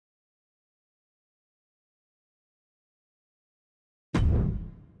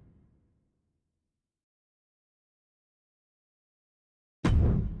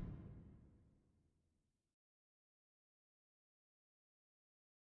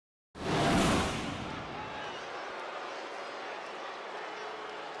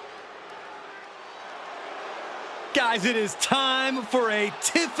Guys, it is time for a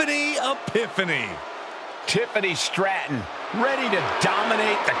Tiffany Epiphany. Tiffany Stratton, ready to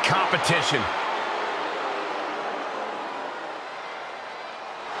dominate the competition.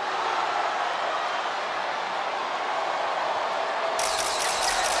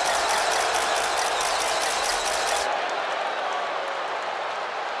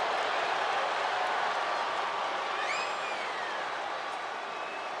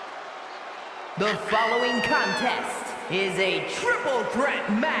 The following contest is a triple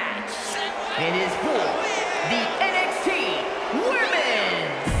threat match. It is for the NXT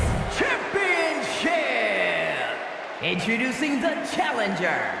Women's Championship. Introducing the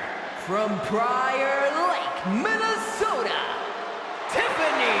challenger from Prior Lake, Minnesota,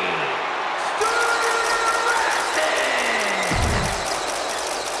 Tiffany Stratton.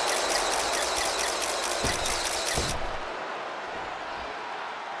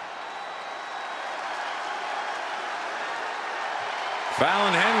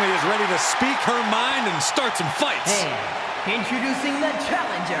 FaLLon HenLey is ready to speak her mind and start some fights. And introducing the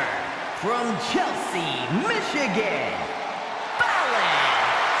challenger from Chelsea, Michigan, FaLLon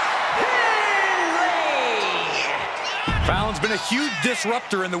HenLey. FaLLon's been a huge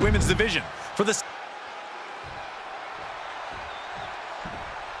disruptor in the women's division. For this,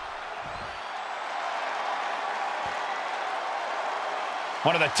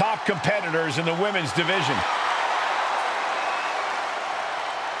 one of the top competitors in the women's division.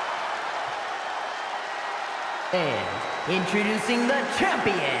 And introducing the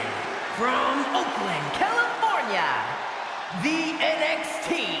champion from Oakland, California, the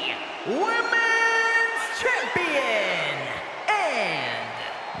NXT Women's Champion and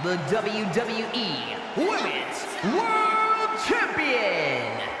the WWE Women's World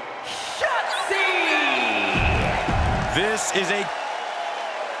Champion, ShotZi. this is a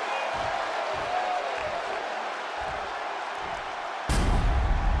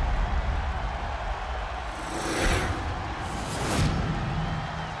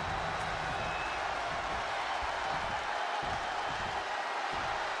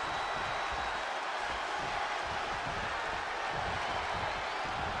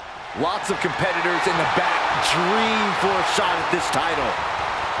Lots of competitors in the back dream for a shot at this title.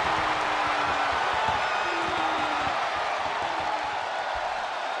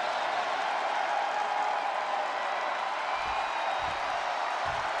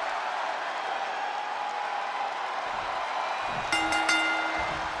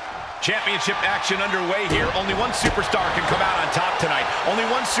 Championship action underway here. Only one superstar can come out on top tonight. Only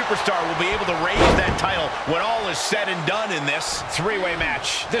one superstar will be able to raise that title when all is said and done in this three-way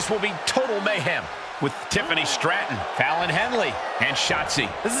match. This will be total mayhem with Tiffany Stratton, FaLLon HenLey, and ShotZi.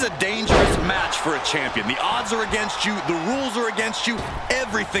 This is a dangerous match for a champion. The odds are against you, the rules are against you,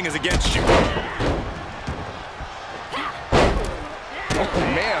 everything is against you. Oh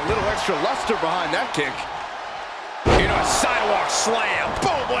man, a little extra luster behind that kick. Into a sidewalk slam.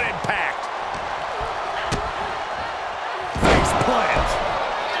 Boom, what impact. Face plant.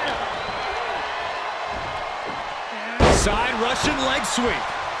 Side Russian leg sweep.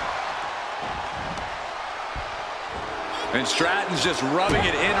 And Stratton's just rubbing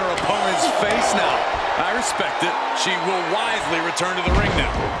it in her opponent's face now. I respect it. She will wisely return to the ring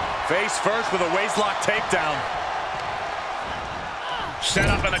now. Face first with a waistlock takedown. Set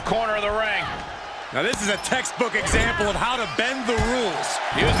up in the corner of the ring. Now this is a textbook example of how to bend the rules.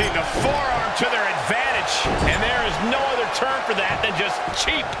 Using the forearm to their advantage. And there is no other term for that than just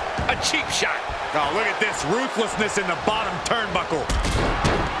cheap. A cheap shot. Oh, look at this ruthlessness in the bottom turnbuckle.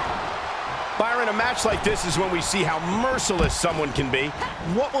 Byron, a match like this is when we see how merciless someone can be.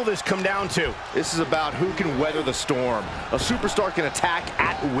 What will this come down to? This is about who can weather the storm. A superstar can attack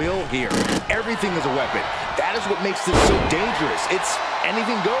at will here. Everything is a weapon. That is what makes this so dangerous. It's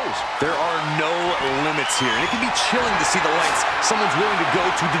anything goes. There are no limits here. And it can be chilling to see the lengths someone's willing to go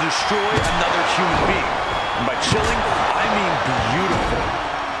to destroy another human being. And by chilling, I mean beautiful.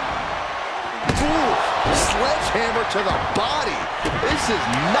 Ooh, sledgehammer to the body. This is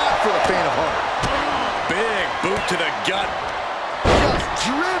not for the faint of heart. Big boot to the gut. Just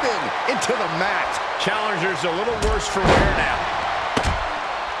driven into the mat. Challenger's a little worse for wear now.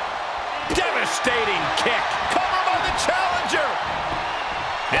 Devastating kick. Cover by the challenger.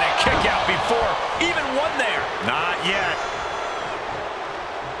 And a kick out before even one there. Not yet.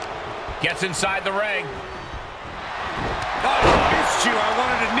 Gets inside the ring. Oh, I missed you. I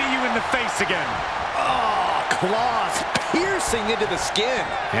wanted to knee you in the face again. Oh, claws piercing into the skin.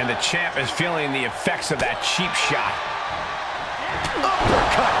 And the champ is feeling the effects of that cheap shot.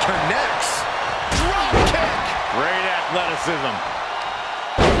 Uppercut connects. Drop kick. Great athleticism.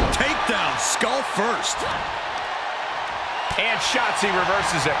 Takedown, skull first. And ShotZi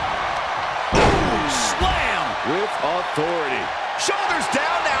reverses it. Ooh, slam! With authority. Shoulders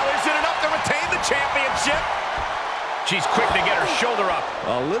down now. Is it enough to retain the championship? She's quick to get her shoulder up.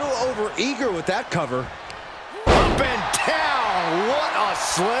 A little over-eager with that cover. Up and down. What a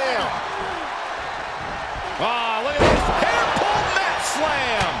slam. Ah, look at this. Hair pull mat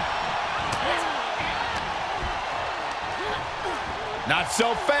slam. Not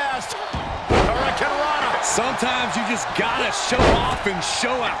so fast. Hurricanrana. Sometimes you just gotta show off and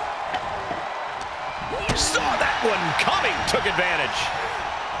show out. Saw that one coming. Took advantage.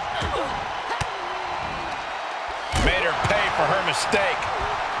 Made her pay for her mistake.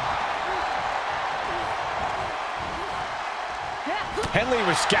 Henley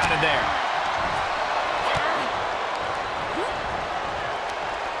was scouted there.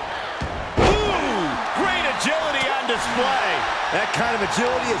 Ooh, great agility on display. That kind of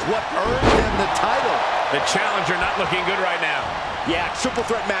agility is what earned them the title. The challenger not looking good right now. Yeah, triple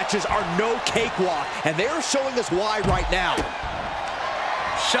threat matches are no cakewalk, and they are showing us why right now.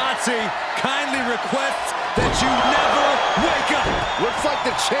 ShotZi kindly requests that you never wake up. Looks like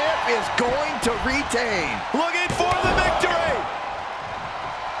the champ is going to retain. Looking for the victory.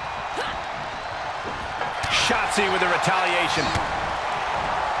 ShotZi with the retaliation.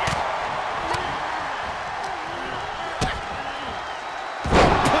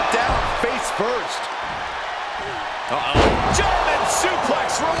 Put down face first. Uh-oh. German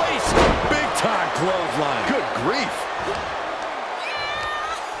suplex released. Big time clothesline. Good grief.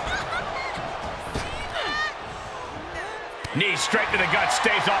 Knee straight to the gut,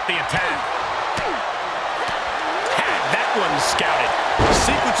 stays off the attack. Had that one scouted.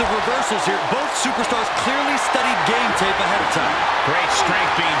 Sequence of reversals here. Both superstars clearly studied game tape ahead of time. Great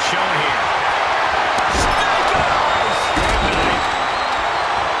strength being shown here. Snake eyes!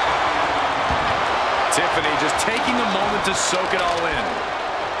 Tiffany just taking a moment to soak it all in.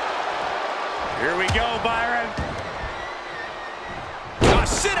 Here we go, Byron. A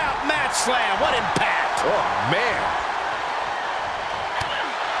sit-out mat slam. What impact! Oh, man.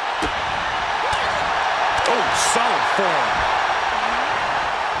 Oh, solid form.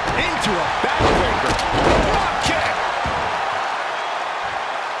 Into a backbreaker. Drop kick!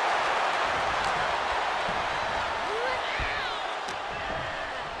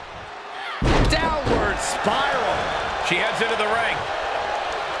 Downward spiral. She heads into the ring.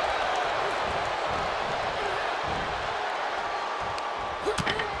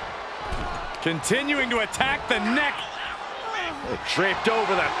 Continuing to attack the neck. Draped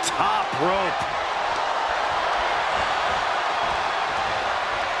over the top rope.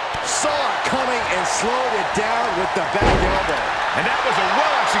 Saw it coming and slowed it down with the back elbow. And that was a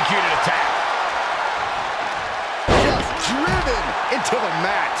well-executed attack. Just driven into the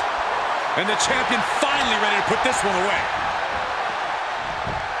mat. And the champion finally ready to put this one away.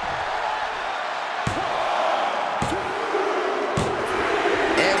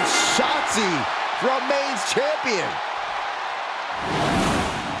 And ShotZi remains champion.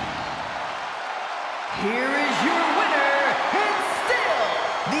 Here is your winner, and still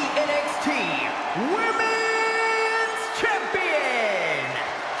the NXT Women's Champion,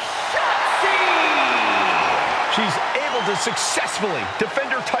 ShotZi! She's able to successfully defend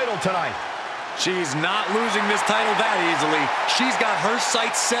her title tonight. She's not losing this title that easily. She's got her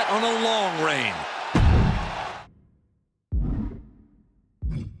sights set on a long reign.